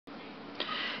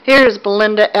Here's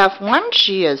Belinda F1.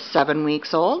 She is 7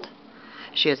 weeks old.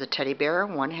 She is a teddy bear,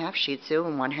 1/2 Shih Tzu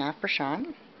and 1/2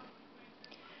 bichon.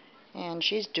 And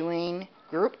she's doing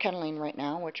group kenneling right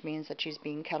now, which means that she's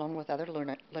being kenneled with other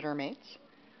litter mates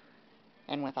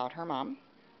and without her mom.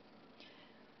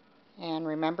 And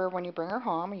remember, when you bring her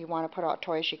home, you want to put out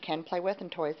toys she can play with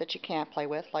and toys that she can't play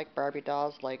with, like Barbie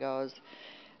dolls, Legos.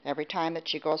 Every time that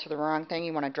she goes for the wrong thing,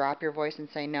 you want to drop your voice and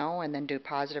say no, and then do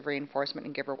positive reinforcement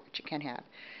and give her what you can have.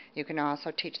 You can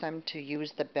also teach them to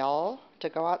use the bell to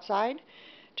go outside.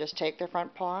 Just take their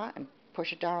front paw and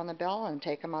push it down on the bell and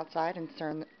take them outside, and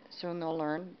soon they'll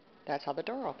learn that's how the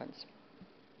door opens.